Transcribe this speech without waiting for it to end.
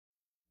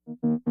And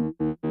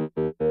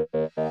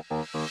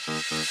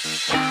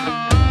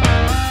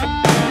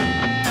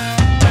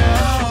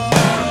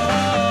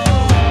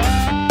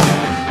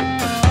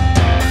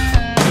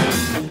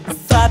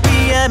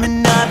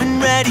I've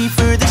been ready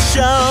for the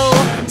show.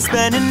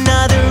 Spend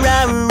another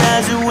hour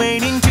as you're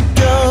waiting to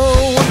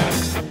go.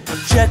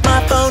 Check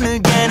my phone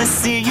again, I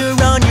see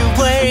you're on your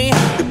way.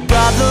 The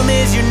problem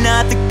is you're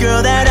not the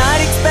girl that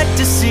I'd expect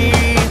to see.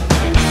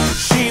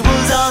 She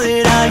was all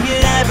that I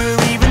had ever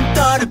even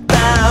thought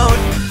about.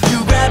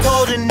 You grabbed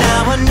hold and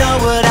now I know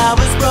what I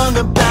was wrong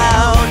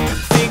about.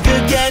 Think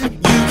again,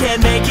 you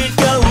can't make it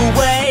go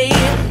away.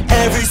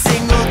 Every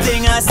single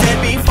thing I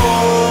said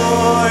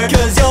before.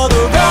 'Cause you're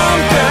the wrong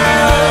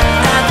girl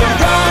at the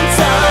wrong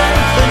time,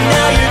 but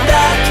now you're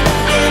back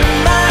in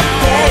my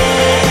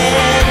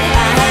head.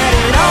 I had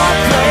it all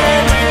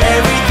planned,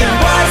 everything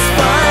was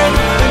fine,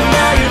 but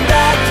now you're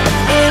back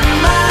in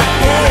my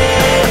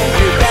head.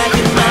 You're back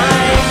in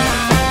mine.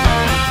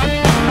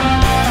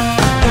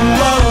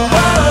 Whoa,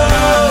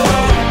 whoa.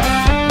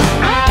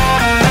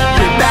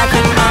 You're back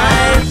in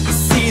mine.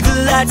 See the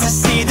lights, I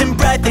see them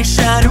bright, they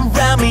shine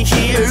around me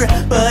here.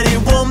 But it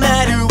won't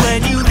matter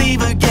when you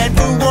leave again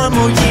for one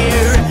more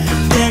year.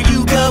 There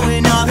you go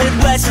and I'll head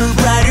west for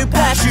brighter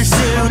pastures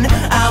soon.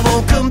 I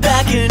won't come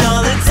back and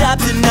all the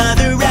time's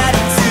another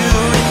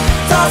attitude.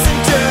 Toss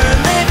and turn,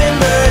 live and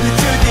learn, the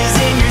truth is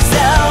in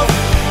yourself.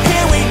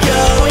 Here we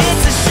go,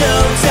 it's a show,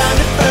 time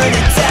to burn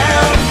it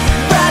down.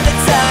 Ride the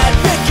tide,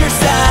 pick your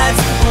sides,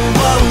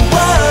 whoa,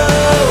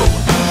 whoa.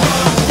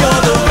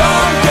 You're the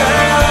wrong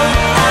girl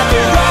at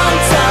the wrong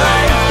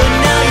time, but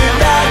now you're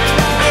back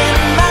in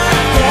my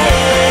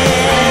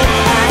head.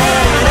 I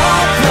had it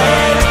all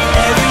planned,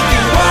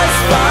 everything was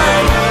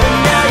fine, but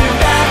now you're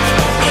back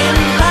in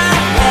my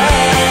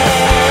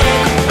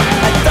head.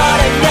 I thought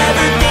I'd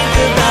never think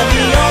about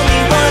the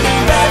only one who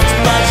left,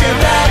 but you're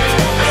back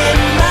in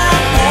my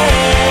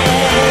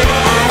head.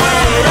 I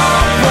had it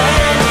all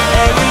planned,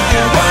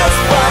 everything was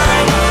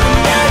fine, but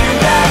now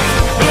you're back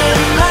in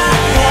my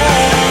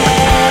head.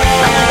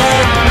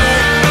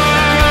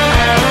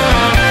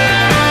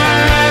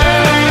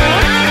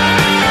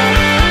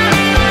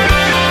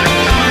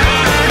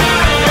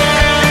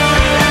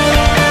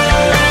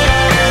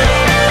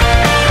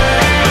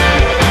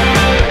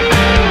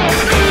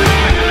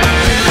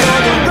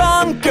 You're the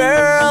wrong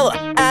girl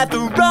at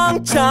the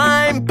wrong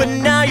time, but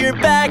now you're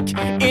back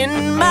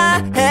in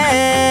my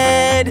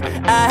head.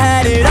 I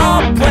had it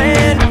all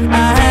planned,